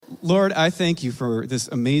Lord, I thank you for this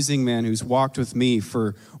amazing man who's walked with me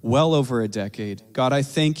for well over a decade. God, I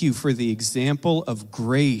thank you for the example of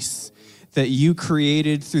grace that you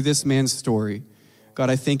created through this man's story.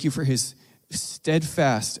 God, I thank you for his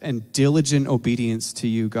steadfast and diligent obedience to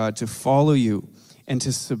you, God, to follow you and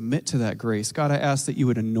to submit to that grace. God, I ask that you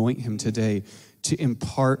would anoint him today to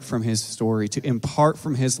impart from his story, to impart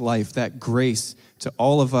from his life that grace to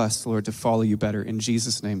all of us, Lord, to follow you better. In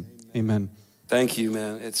Jesus' name, amen. Thank you,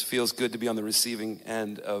 man. It feels good to be on the receiving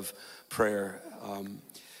end of prayer.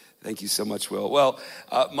 Thank you so much, Will. Well,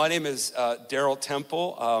 my name is Daryl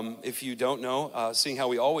Temple. If you don't know, seeing how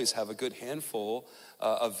we always have a good handful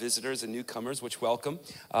of visitors and newcomers, which welcome.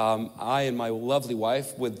 I and my lovely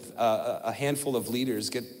wife with a handful of leaders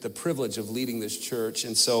get the privilege of leading this church.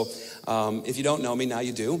 And so if you don't know me, now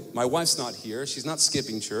you do. My wife's not here. She's not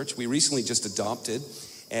skipping church. We recently just adopted.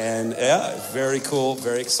 And yeah, very cool,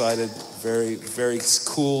 very excited, very, very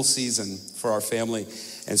cool season for our family.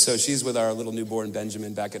 And so she's with our little newborn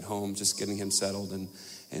Benjamin back at home, just getting him settled and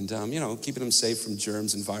keeping him safe from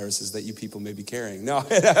germs and viruses that you people may be carrying. No,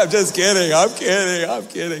 I'm just kidding. I'm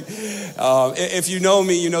kidding. If you know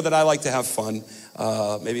me, you know that I like to have fun,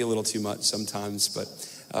 maybe a little too much sometimes, but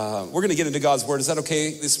we're going to get into God's word. Is that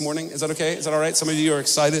okay this morning? Is that okay? Is that all right? Some of you are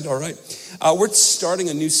excited. All right. We're starting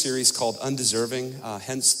a new series called Undeserving,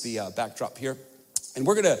 hence the backdrop here. And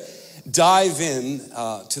we're going to dive in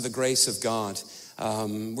to the grace of God.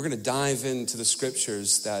 We're going to dive into the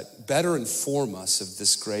scriptures that better inform us of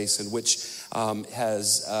this grace and which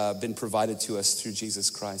has been provided to us through Jesus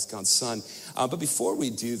Christ, God's Son. But before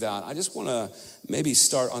we do that, I just want to maybe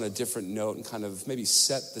start on a different note and kind of maybe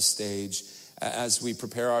set the stage as we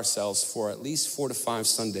prepare ourselves for at least 4 to 5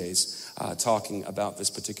 Sundays talking about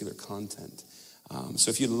this particular content.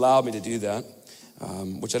 So if you'd allow me to do that,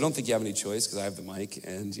 which I don't think you have any choice because I have the mic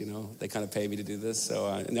and, they kind of pay me to do this.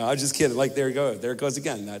 So, no, I'm just kidding. Like, there you go. There it goes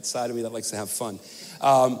again. That side of me that likes to have fun.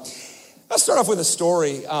 Let's start off with a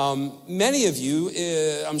story. Many of you,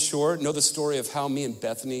 I'm sure, know the story of how me and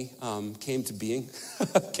Bethany came to be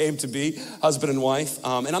husband and wife.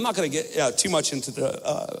 And I'm not going to get too much into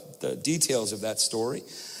the details of that story.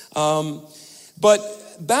 But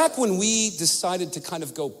back when we decided to kind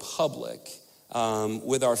of go public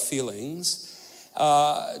with our feelings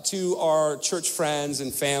to our church friends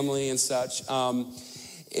and family and such,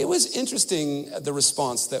 it was interesting, the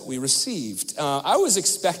response that we received. I was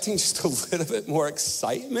expecting just a little bit more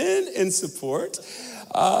excitement and support.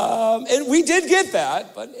 And we did get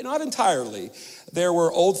that, but not entirely. There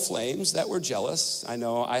were old flames that were jealous. I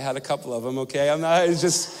know I had a couple of them, okay? It's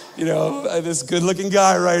just, this good-looking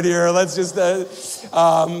guy right here. Let's just, there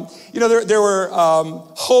were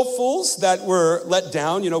hopefuls that were let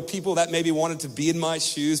down, people that maybe wanted to be in my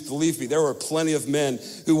shoes. Believe me, there were plenty of men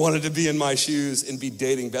who wanted to be in my shoes and be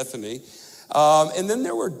dating Bethany. And then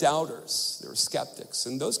there were doubters. There were skeptics.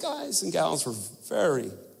 And those guys and gals were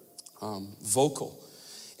very vocal.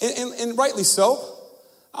 And rightly so.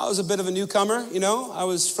 I was a bit of a newcomer, I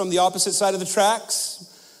was from the opposite side of the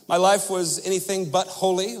tracks. My life was anything but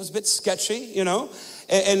holy. It was a bit sketchy,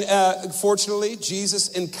 And fortunately, Jesus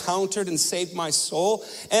encountered and saved my soul.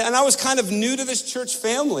 And I was kind of new to this church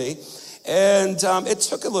family. And it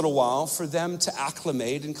took a little while for them to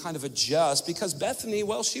acclimate and kind of adjust because Bethany,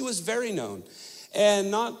 well, she was very known.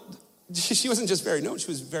 And she wasn't just very known, she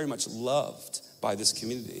was very much loved by this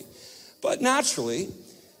community. But naturally,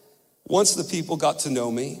 once the people got to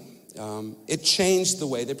know me, it changed the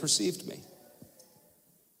way they perceived me.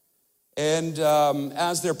 And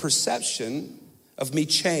as their perception of me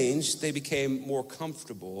changed, they became more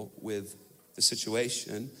comfortable with the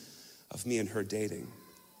situation of me and her dating.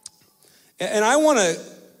 And I want to,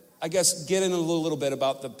 get in a little bit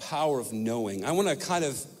about the power of knowing. I want to kind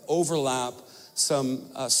of overlap some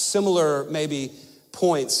similar maybe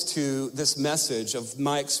points to this message of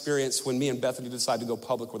my experience when me and Bethany decided to go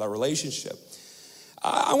public with our relationship.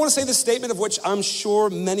 I want to say this statement of which I'm sure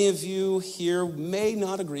many of you here may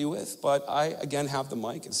not agree with, but I, again, have the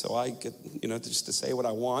mic, and so I get, just to say what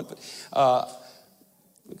I want. But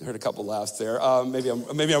I heard a couple laughs there. Maybe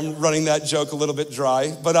I'm running that joke a little bit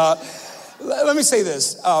dry. But let me say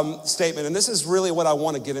this statement, and this is really what I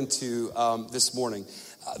want to get into this morning.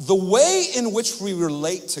 The way in which we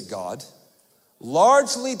relate to God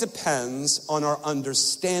largely depends on our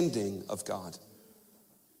understanding of God.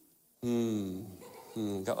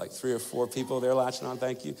 Got like 3 or 4 people there latching on,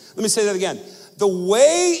 thank you. Let me say that again. The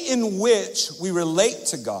way in which we relate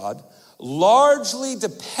to God largely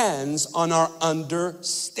depends on our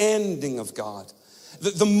understanding of God.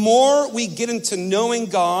 The more we get into knowing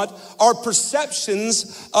God, our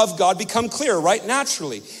perceptions of God become clearer, right?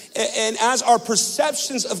 Naturally. And as our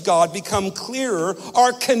perceptions of God become clearer,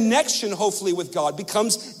 our connection, hopefully, with God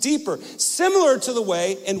becomes deeper. Similar to the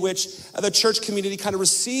way in which the church community kind of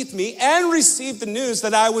received me and received the news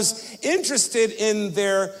that I was interested in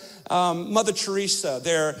their Mother Teresa,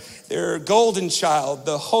 their golden child,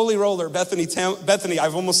 the holy roller, Bethany,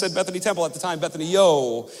 I've almost said Bethany Temple at the time, Bethany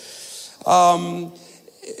Yo.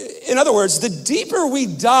 In other words, the deeper we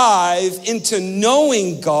dive into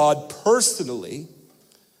knowing God personally,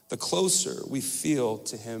 the closer we feel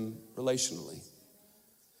to him relationally.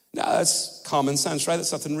 Now, that's common sense, right?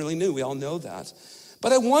 That's nothing really new. We all know that.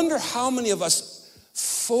 But I wonder how many of us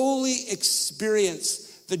fully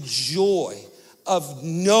experience the joy of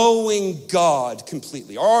knowing God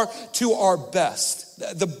completely, or to our best,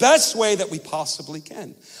 the best way that we possibly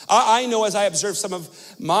can. I know as I observe some of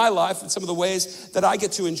my life and some of the ways that I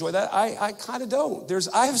get to enjoy that, I kind of don't.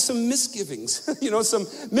 I have some misgivings, some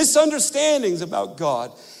misunderstandings about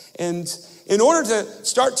God. And in order to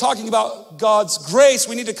start talking about God's grace,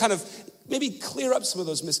 we need to kind of maybe clear up some of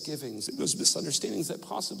those misgivings, those misunderstandings that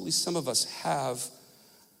possibly some of us have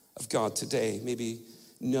of God today, maybe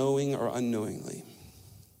knowing or unknowingly.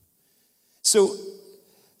 So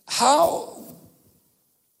how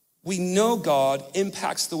we know God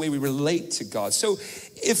impacts the way we relate to God. So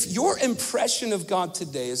if your impression of God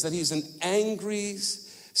today is that he's an angry,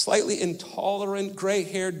 slightly intolerant,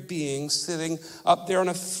 gray-haired being sitting up there on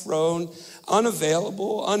a throne,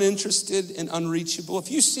 unavailable, uninterested, and unreachable,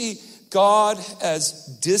 if you see God as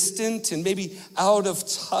distant and maybe out of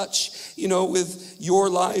touch, with your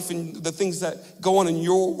life and the things that go on in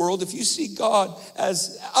your world, if you see God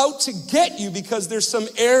as out to get you because there's some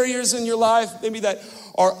areas in your life maybe that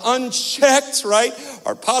are unchecked, right,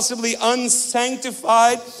 or possibly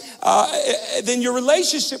unsanctified, then your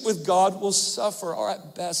relationship with God will suffer or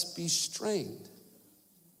at best be strained.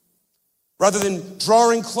 Rather than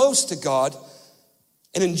drawing close to God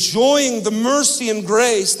and enjoying the mercy and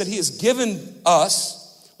grace that he has given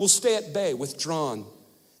us, we'll stay at bay, withdrawn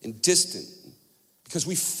and distant because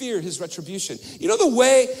we fear his retribution. The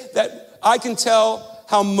way that I can tell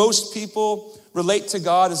how most people relate to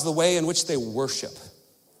God is the way in which they worship.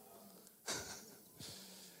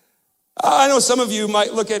 I know some of you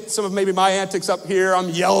might look at some of maybe my antics up here. I'm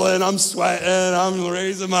yelling, I'm sweating, I'm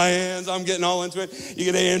raising my hands, I'm getting all into it. You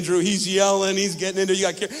get Andrew, he's yelling, he's getting into it.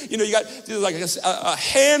 You got like a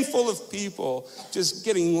handful of people just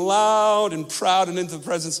getting loud and proud and into the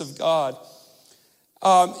presence of God.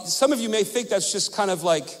 Some of you may think that's just kind of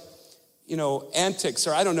like, antics,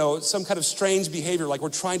 or I don't know, some kind of strange behavior, like we're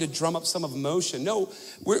trying to drum up some emotion. No,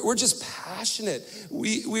 we're just passionate.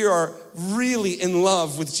 We are really in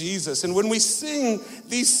love with Jesus. And when we sing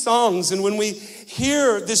these songs and when we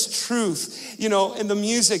hear this truth, in the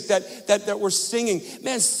music that we're singing,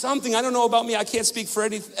 man, something, I don't know about me, I can't speak for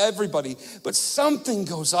everybody, but something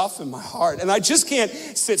goes off in my heart. And I just can't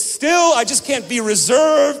sit still. I just can't be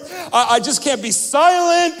reserved. I just can't be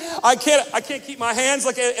silent. I can't keep my hands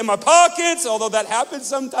like in my pockets, although that happens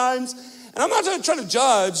sometimes. And I'm not trying to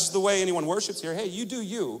judge the way anyone worships here. Hey, you do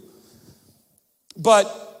you.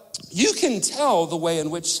 But you can tell the way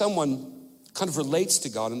in which someone kind of relates to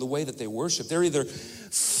God and the way that they worship. They're either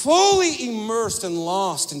fully immersed and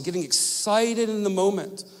lost and getting excited in the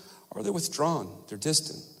moment, or they're withdrawn, they're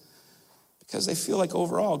distant, because they feel like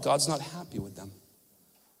overall God's not happy with them.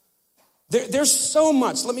 There's so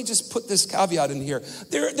much, let me just put this caveat in here.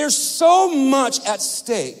 There's so much at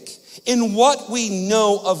stake in what we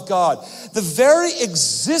know of God. The very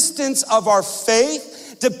existence of our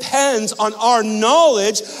faith depends on our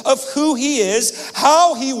knowledge of who he is,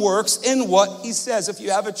 how he works, and what he says. If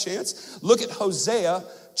you have a chance, look at Hosea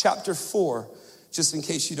chapter 4, just in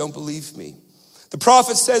case you don't believe me. The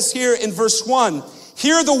prophet says here in verse 1,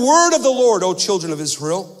 "Hear the word of the Lord, O children of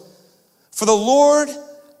Israel, for the Lord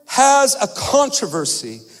has a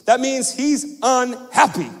controversy." That means he's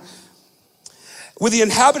unhappy with the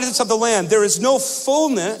inhabitants of the land. There is no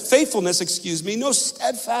faithfulness, no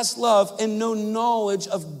steadfast love, and no knowledge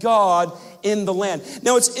of God in the land.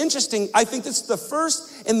 Now it's interesting, I think this is the first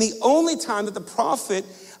and the only time that the prophet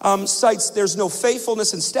cites there's no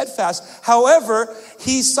faithfulness and steadfast. However,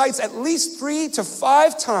 he cites at least 3 to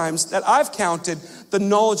 5 times that I've counted the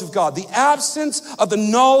knowledge of God, the absence of the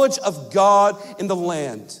knowledge of God in the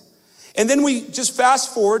land. And then we just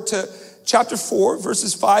fast forward to chapter 4,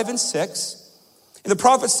 verses 5 and 6. And the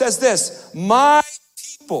prophet says this, "My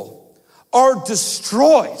people are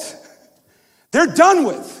destroyed." They're done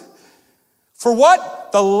with. For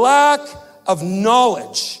what? The lack of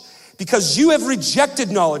knowledge. Because you have rejected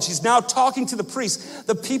knowledge. He's now talking to the priests,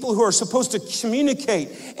 the people who are supposed to communicate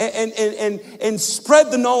and spread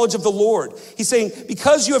the knowledge of the Lord. He's saying,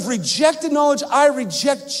 because you have rejected knowledge, I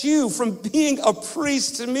reject you from being a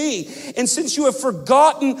priest to me. And since you have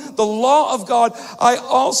forgotten the law of God, I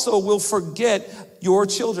also will forget your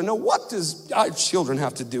children. Now, what does our children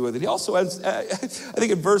have to do with it? He also has, I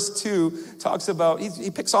think in verse 2, talks about,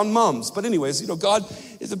 he picks on moms. But anyways, God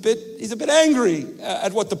is he's a bit angry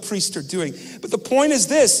at what the priests are doing. But the point is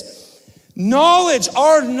this: knowledge,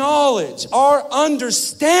 our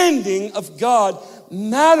understanding of God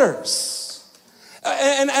matters.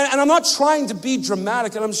 And I'm not trying to be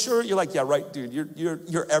dramatic, and I'm sure you're like, yeah, right, dude,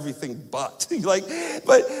 you're everything but.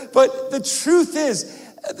 but the truth is,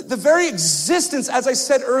 the very existence, as I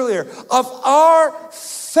said earlier, of our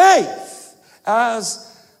faith,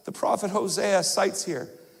 as the prophet Hosea cites here,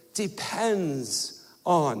 depends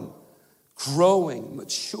on growing,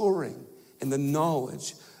 maturing in the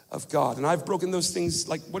knowledge of God. And I've broken those things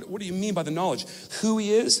like, what do you mean by the knowledge? Who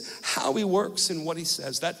he is, how he works, and what he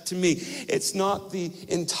says. That, to me, it's not the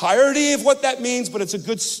entirety of what that means, but it's a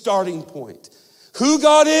good starting point. Who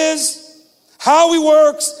God is, how he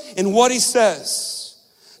works, and what he says.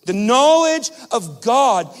 The knowledge of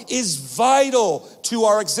God is vital to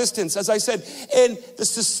our existence, as I said, and the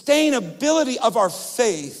sustainability of our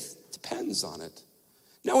faith depends on it.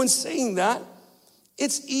 Now, in saying that,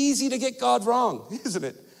 it's easy to get God wrong, isn't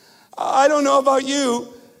it? I don't know about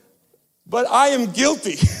you, but I am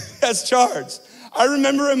guilty as charged. I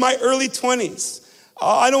remember in my early 20s,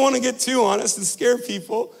 I don't want to get too honest and scare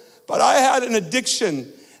people, but I had an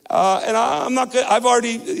addiction. And I'm not good. I've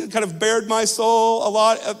already kind of bared my soul a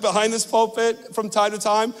lot behind this pulpit from time to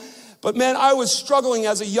time. But man, I was struggling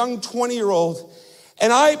as a young 20-year-old.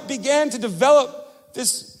 And I began to develop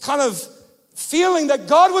this kind of feeling that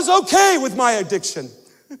God was okay with my addiction.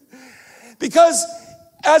 Because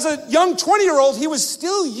as a young 20-year-old, he was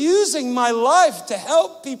still using my life to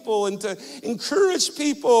help people and to encourage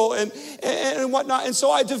people and whatnot. And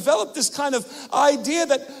so I developed this kind of idea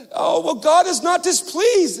that, oh, well, God is not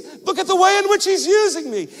displeased. Look at the way in which he's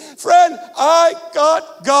using me. Friend, I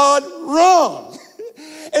got God wrong.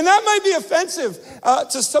 And that might be offensive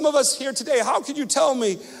to some of us here today. How could you tell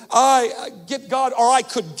me I get God, or I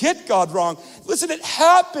could get God wrong? Listen, it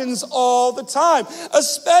happens all the time,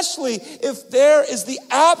 especially if there is the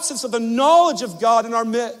absence of the knowledge of God in our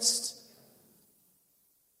midst.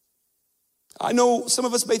 I know some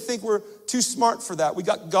of us may think we're too smart for that. We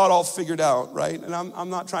got God all figured out, right? And I'm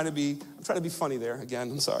not trying to be, I'm trying to be funny there.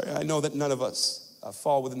 Again, I'm sorry. I know that none of us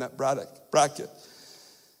fall within that bracket.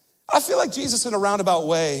 I feel like Jesus, in a roundabout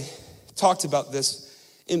way, talked about this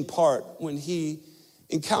in part when he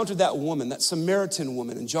encountered that woman, that Samaritan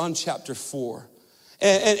woman in John chapter 4.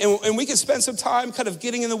 And we can spend some time kind of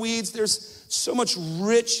getting in the weeds. There's so much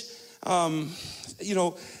rich,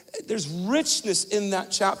 there's richness in that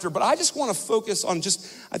chapter. But I just want to focus on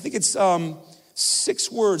I think it's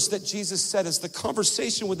 6 words that Jesus said as the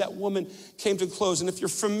conversation with that woman came to a close. And if you're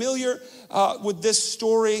familiar with this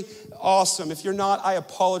story, awesome. If you're not, I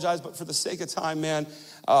apologize, but for the sake of time, man,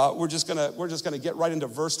 we're just gonna get right into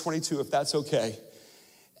verse 22, if that's okay.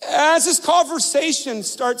 As this conversation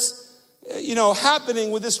starts,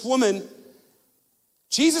 happening with this woman,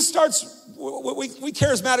 Jesus starts, what we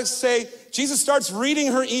charismatics say, Jesus starts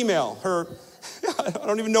reading her email. I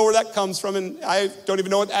don't even know where that comes from, and I don't even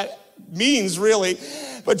know what that means really.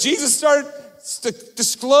 But Jesus started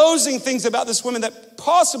disclosing things about this woman that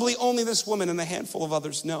possibly only this woman and a handful of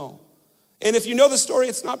others know. And if you know the story,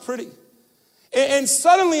 it's not pretty. And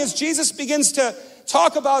suddenly, as Jesus begins to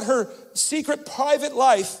talk about her secret private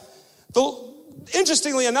life,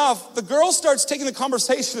 interestingly enough, the girl starts taking the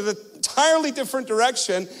conversation in an entirely different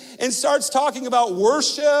direction and starts talking about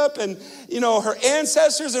worship and, her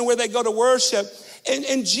ancestors and where they go to worship.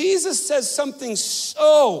 And Jesus says something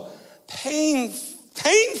so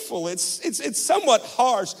painful. It's somewhat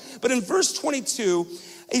harsh. But in verse 22,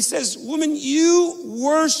 he says, "Woman, you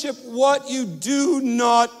worship what you do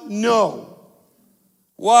not know."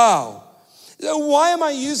 Wow. Why am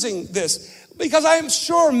I using this? Because I am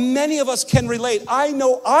sure many of us can relate. I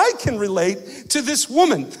know I can relate to this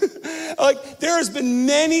woman. Like, there has been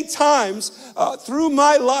many times through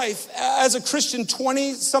my life as a Christian,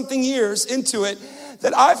 20-something years into it,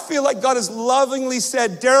 that I feel like God has lovingly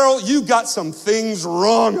said, "Daryl, you got some things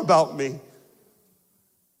wrong about me."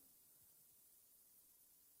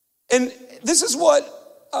 And this is what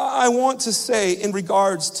I want to say in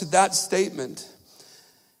regards to that statement.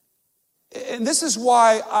 And this is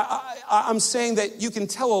why I'm saying that you can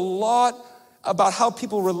tell a lot about how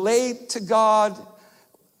people relate to God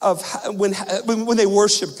of when they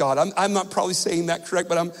worship God. I'm not probably saying that correct,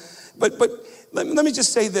 but let me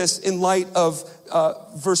just say this in light of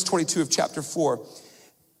verse 22 of chapter 4.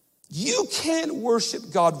 You can't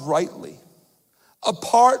worship God rightly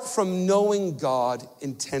apart from knowing God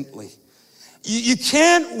intently. You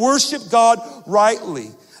can't worship God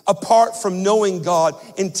rightly apart from knowing God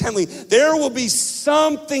intently. There will be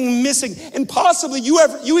something missing, and possibly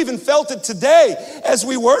you even felt it today as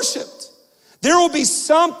we worshiped. There will be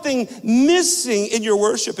something missing in your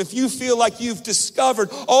worship if you feel like you've discovered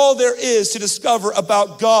all there is to discover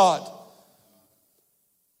about God.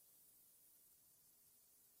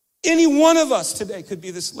 Any one of us today could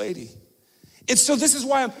be this lady. And so this is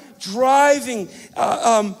why I'm driving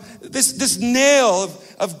this nail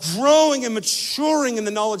of growing and maturing in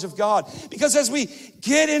the knowledge of God. Because as we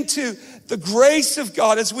get into the grace of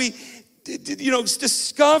God, as we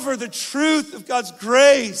discover the truth of God's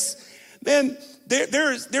grace, man,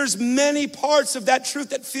 there's many parts of that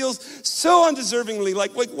truth that feels so undeservingly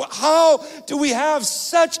like how do we have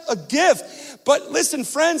such a gift? But listen,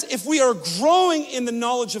 friends, if we are growing in the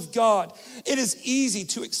knowledge of God, it is easy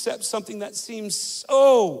to accept something that seems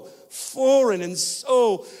so foreign and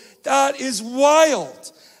so, that is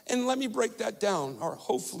wild. And let me break that down, or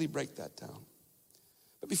hopefully break that down.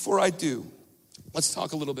 But before I do, let's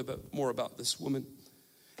talk a little bit more about this woman.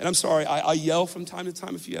 And I'm sorry, I yell from time to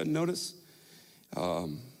time if you hadn't noticed.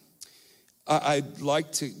 I'd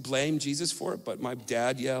like to blame Jesus for it, but my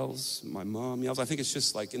dad yells, my mom yells. I think it's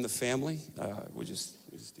just like in the family. We just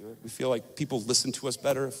do it. We feel like people listen to us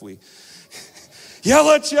better if we yell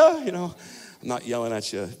at you. You know, I'm not yelling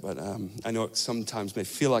at you, but I know it sometimes may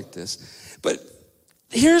feel like this. But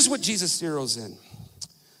here's what Jesus zeroes in.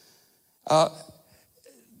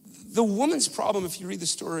 The woman's problem, if you read the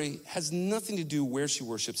story, has nothing to do where she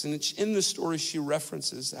worships. And in the story, she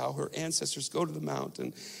references how her ancestors go to the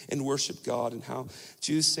mountain and worship God, and how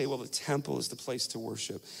Jews say, well, the temple is the place to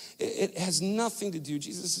worship. It has nothing to do.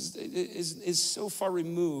 Jesus is so far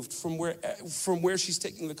removed from where she's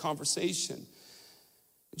taking the conversation.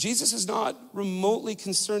 Jesus is not remotely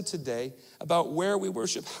concerned today about where we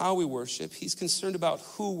worship, how we worship. He's concerned about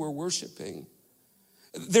who we're worshiping.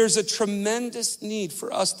 There's a tremendous need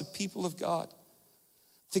for us, the people of God,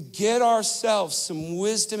 to get ourselves some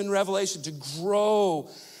wisdom and revelation, to grow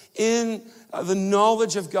in the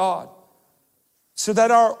knowledge of God, so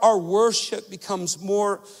that our worship becomes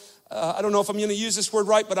more, I don't know if I'm going to use this word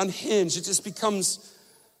right, but unhinged. It just becomes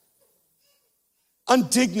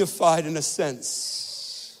undignified in a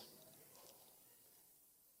sense.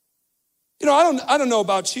 You know, I don't know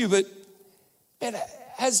about you, but man,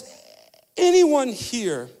 has anyone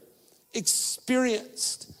here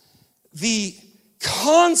experienced the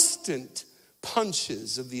constant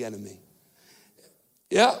punches of the enemy?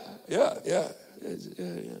 Yeah. You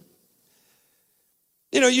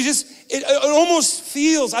know, it almost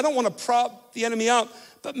feels, I don't want to prop the enemy up,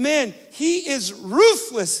 but man, he is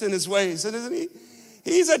ruthless in his ways, isn't he?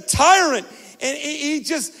 He's a tyrant, and he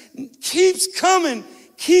just keeps coming.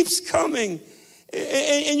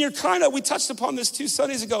 And you're we touched upon this 2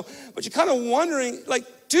 Sundays ago, but you're kind of wondering, like,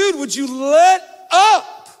 dude, would you let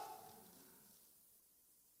up?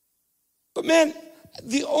 But man,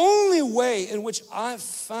 the only way in which I've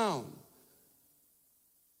found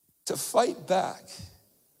to fight back,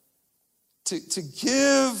 to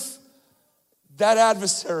give that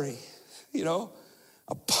adversary, you know,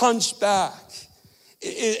 a punch back,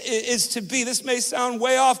 is to be, this may sound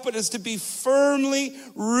way off, but is to be firmly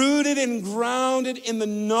rooted and grounded in the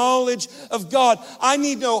knowledge of God. I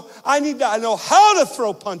need to know how to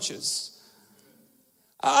throw punches.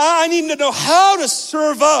 I need to know how to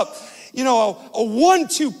serve up, you know, a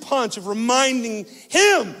 1-2 punch of reminding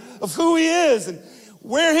him of who he is and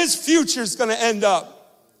where his future is going to end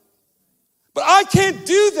up. But I can't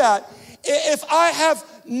do that if I have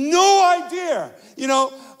no idea, you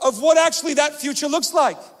know, of what actually that future looks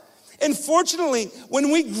like. And fortunately, when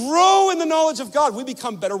we grow in the knowledge of God, we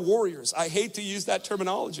become better warriors. I hate to use that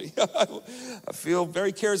terminology. I feel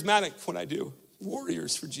very charismatic when I do.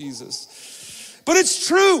 Warriors for Jesus. But it's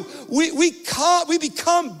true. We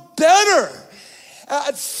become better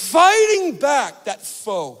at fighting back that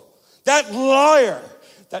foe, that liar,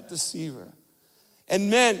 that deceiver. And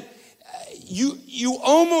men, you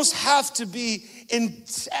almost have to be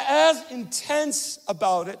as intense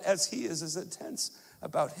about it as he is as intense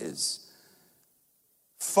about his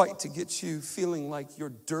fight to get you feeling like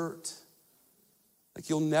you're dirt, like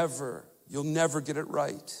you'll never get it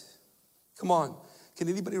right. Come on, can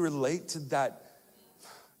anybody relate to that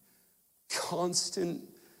constant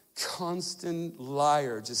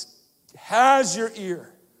liar just has your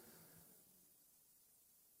ear?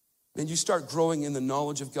 And you start growing in the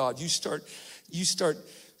knowledge of God. You start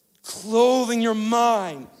clothing your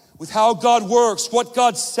mind with how God works, what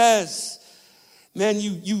God says. Man,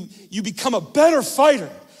 you become a better fighter.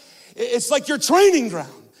 It's like your training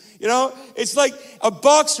ground. It's like a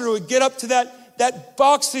boxer who would get up to that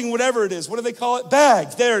boxing, whatever it is. What do they call it?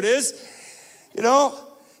 Bag. There it is.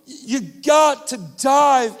 You got to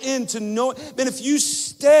dive into knowing. Man, if you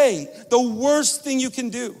stay, the worst thing you can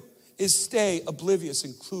do is stay oblivious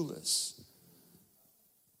and clueless.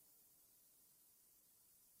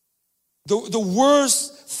 The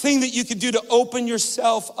worst thing that you can do to open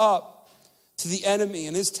yourself up to the enemy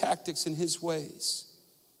and his tactics and his ways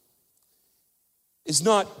is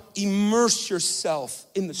not immerse yourself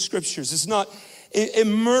in the scriptures. It's not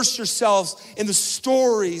immerse yourselves in the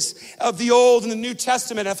stories of the Old and the New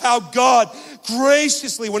Testament of how God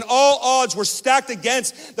graciously, when all odds were stacked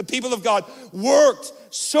against the people of God, worked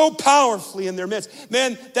so powerfully in their midst.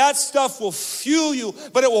 Man, that stuff will fuel you,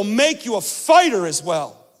 but it will make you a fighter as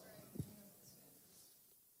well.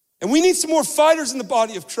 And we need some more fighters in the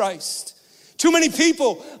body of Christ. Too many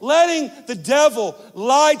people letting the devil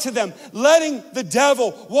lie to them, letting the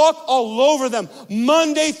devil walk all over them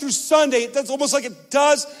Monday through Sunday. That's almost like it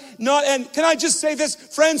does not end. Can I just say this,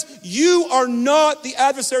 friends? You are not the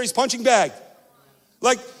adversary's punching bag.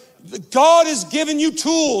 Like, God has given you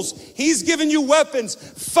tools. He's given you weapons.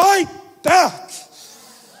 Fight back.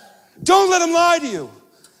 Don't let him lie to you.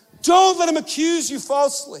 Don't let him accuse you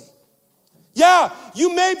falsely. Yeah,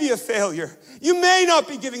 you may be a failure. You may not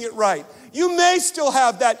be giving it right. You may still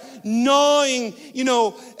have that gnawing,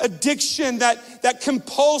 addiction, that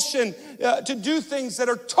compulsion to do things that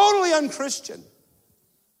are totally unchristian.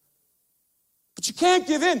 But you can't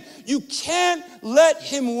give in. You can't let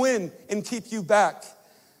him win and keep you back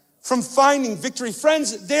from finding victory.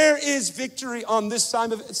 Friends, there is victory on this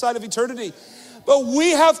side of eternity. But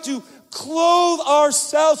we have to clothe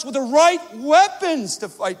ourselves with the right weapons to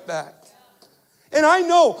fight back. And I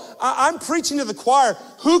know I'm preaching to the choir.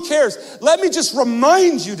 Who cares? Let me just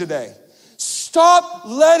remind you today. Stop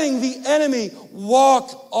letting the enemy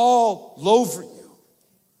walk all over you.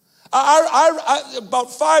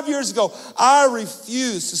 About 5 years ago, I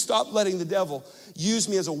refused to stop letting the devil use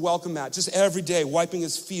me as a welcome mat, just every day wiping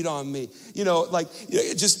his feet on me.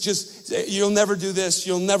 Just you'll never do this.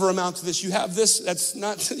 You'll never amount to this. You have this. That's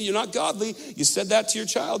not, you're not godly. You said that to your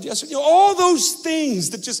child yesterday. All those things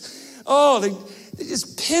that they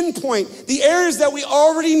just pinpoint the areas that we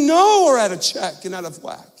already know are out of check and out of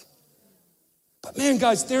whack. But man,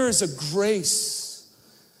 guys, there is a grace.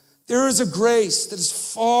 There is a grace that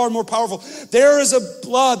is far more powerful. There is a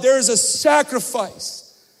blood, there is a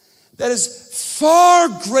sacrifice that is far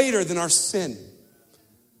greater than our sin.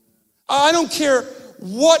 I don't care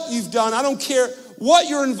what you've done. I don't care what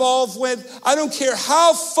you're involved with. I don't care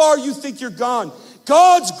how far you think you're gone.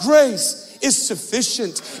 God's grace is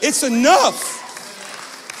sufficient. It's enough.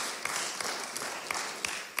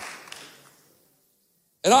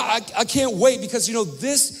 And I can't wait because,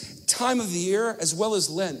 this time of the year, as well as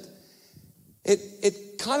Lent,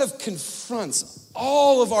 it kind of confronts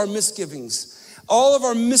all of our misgivings, all of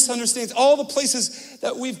our misunderstandings, all the places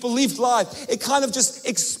that we've believed lie. It kind of just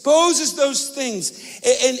exposes those things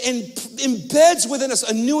and embeds within us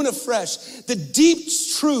anew and afresh the deep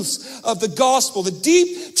truths of the gospel, the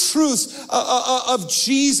deep truths of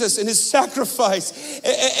Jesus and his sacrifice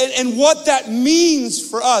and what that means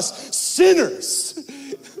for us sinners.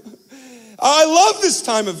 I love this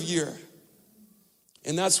time of year.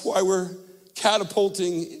 And that's why we're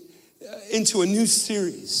catapulting into a new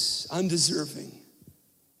series, Undeserving.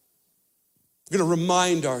 We're going to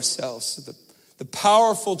remind ourselves of the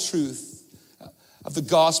powerful truth of the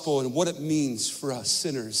gospel and what it means for us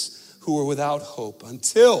sinners who are without hope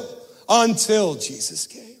until Jesus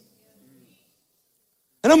came.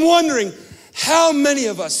 And I'm wondering how many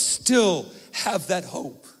of us still have that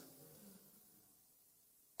hope.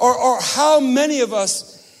 Or how many of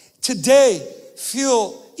us today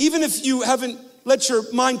feel, even if you haven't let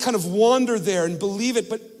your mind kind of wander there and believe it,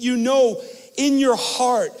 but in your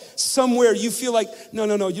heart somewhere you feel like,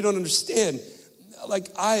 no, you don't understand. Like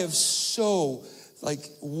I have so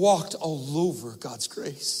walked all over God's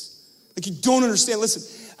grace. Like you don't understand.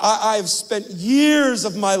 Listen, I have spent years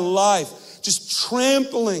of my life just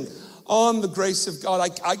trampling on the grace of God.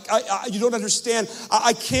 You don't understand.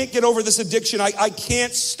 I can't get over this addiction. I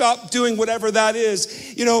can't stop doing whatever that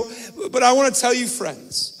is. But I want to tell you,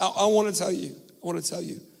 friends, I want to tell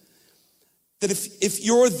you that if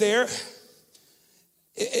you're there,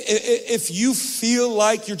 if you feel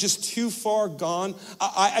like you're just too far gone,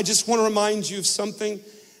 I just want to remind you of something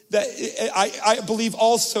that I believe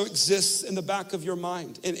also exists in the back of your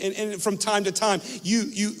mind. And from time to time,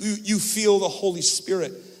 you feel the Holy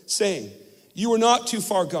Spirit saying, you are not too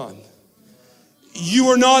far gone. You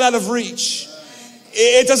are not out of reach.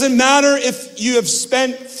 It doesn't matter if you have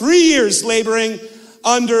spent 3 years laboring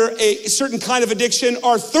under a certain kind of addiction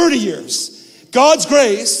or 30 years. God's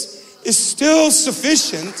grace is still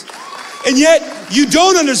sufficient, and yet you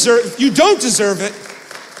don't deserve it.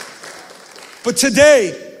 But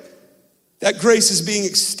today, that grace is being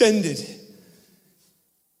extended.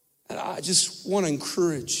 And I just want to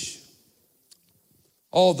encourage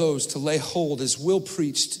all those to lay hold, as Will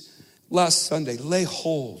preached last Sunday, lay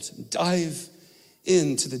hold and dive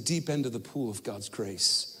into the deep end of the pool of God's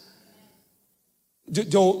grace.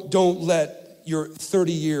 Don't let your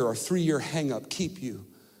 30-year or 3-year hang-up keep you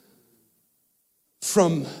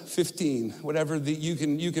from 15, whatever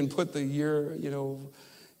you can put the year,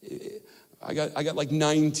 I got like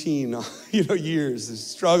 19, years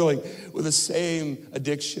struggling with the same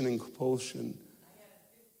addiction and compulsion.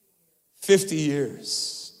 50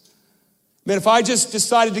 years. Man, if I just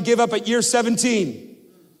decided to give up at year 17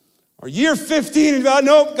 or year 15 and God,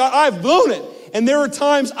 nope, God, I've blown it. And there are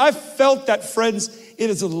times I've felt that, friends, it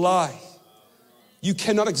is a lie. You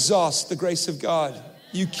cannot exhaust the grace of God.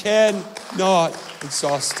 You cannot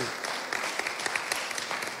exhaust it.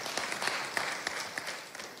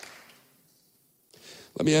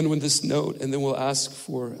 Let me end with this note, and then we'll ask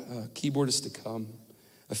for keyboardists to come.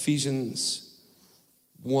 Ephesians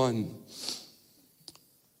 1.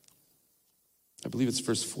 I believe it's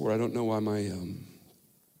verse 4. I don't know why my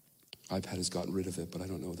iPad has gotten rid of it, but I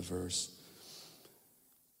don't know the verse.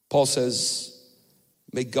 Paul says,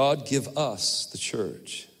 may God give us, the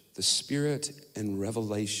church, the spirit and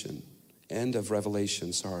of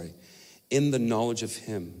revelation, in the knowledge of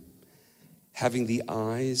him, having the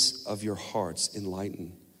eyes of your hearts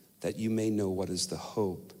enlightened, that you may know what is the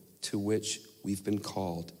hope to which we've been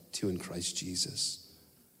called to in Christ Jesus.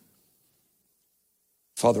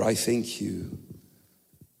 Father, I thank you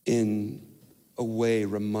in a way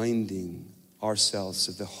reminding ourselves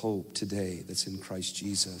of the hope today that's in Christ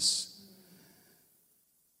Jesus.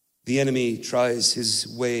 The enemy tries his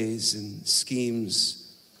ways and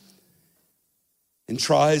schemes and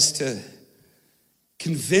tries to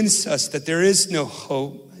convince us that there is no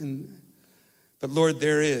hope. But Lord,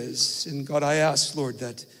 there is. And God, I ask, Lord,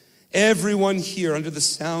 that everyone here under the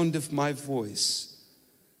sound of my voice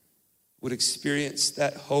would experience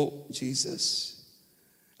that hope, Jesus.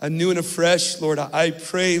 Anew and afresh, Lord, I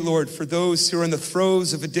pray, Lord, for those who are in the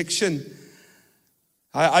throes of addiction.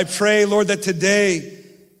 I pray, Lord, that today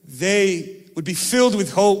they would be filled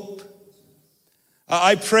with hope.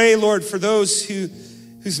 I pray, Lord, for those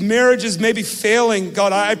whose marriages may be failing.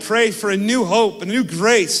 God, I pray for a new hope, a new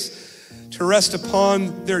grace to rest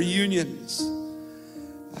upon their unions.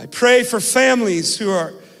 I pray for families who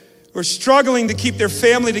are struggling to keep their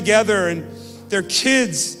family together and their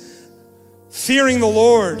kids fearing the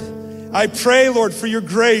Lord. I pray, Lord, for your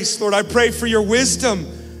grace. Lord, I pray for your wisdom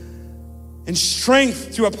and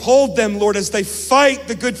strength to uphold them, Lord, as they fight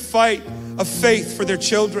the good fight of faith for their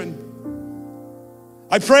children.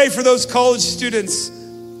 I pray for those college students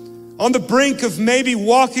on the brink of maybe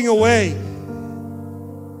walking away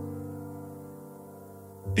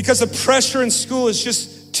because the pressure in school is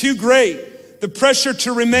just too great. The pressure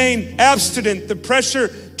to remain abstinent, the pressure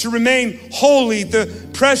to remain holy, the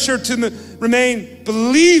pressure to remain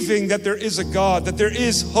believing that there is a God, that there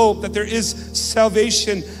is hope, that there is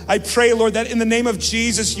salvation. I pray, Lord, that in the name of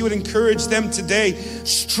Jesus, you would encourage them today.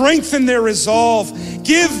 Strengthen their resolve.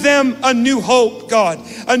 Give them a new hope, God,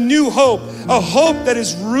 a new hope, a hope that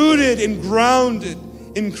is rooted and grounded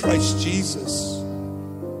in Christ Jesus.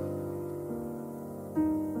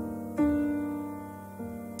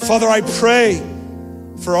 Father, I pray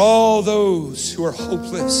for all those who are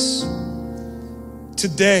hopeless.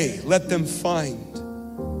 Today, let them find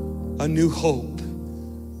a new hope.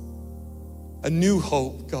 A new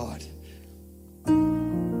hope, God,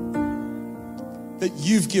 that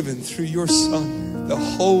you've given through your Son, the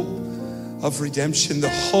hope of redemption, the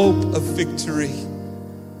hope of victory,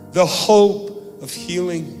 the hope of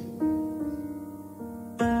healing.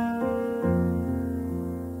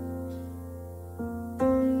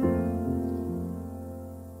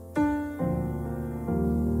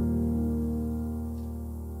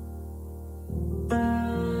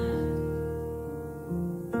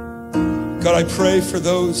 God, I pray for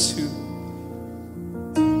those who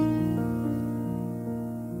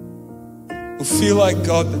feel like,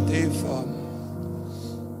 God, that they've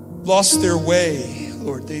lost their way.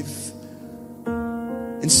 Lord, they've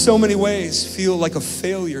in so many ways feel like a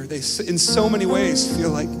failure. They, in so many ways, feel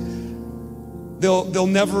like they'll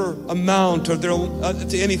never amount or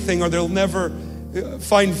to anything, or they'll never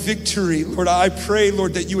find victory. Lord, I pray,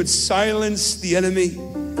 Lord, that you would silence the enemy.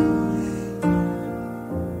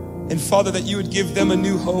 And Father, that you would give them a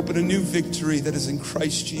new hope and a new victory that is in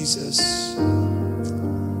Christ Jesus.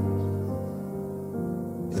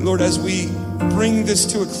 And Lord, as we bring this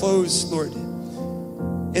to a close, Lord,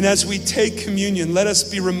 and as we take communion, let us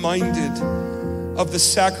be reminded of the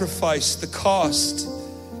sacrifice, the cost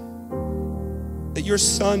that your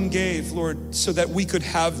Son gave, Lord, so that we could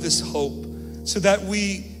have this hope, so that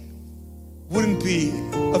we wouldn't be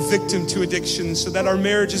a victim to addiction, so that our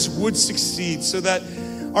marriages would succeed, so that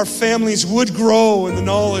our families would grow in the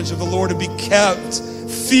knowledge of the Lord and be kept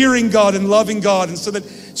fearing God and loving God, and so that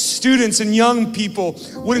students and young people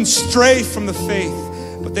wouldn't stray from the faith,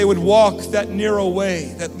 but they would walk that narrow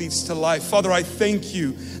way that leads to life. Father, I thank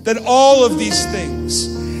you that all of these things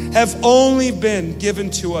have only been given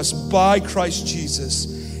to us by Christ Jesus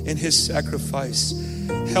and his sacrifice.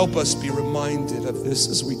 Help us be reminded of this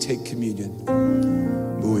as we take communion.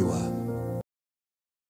 Muiwa.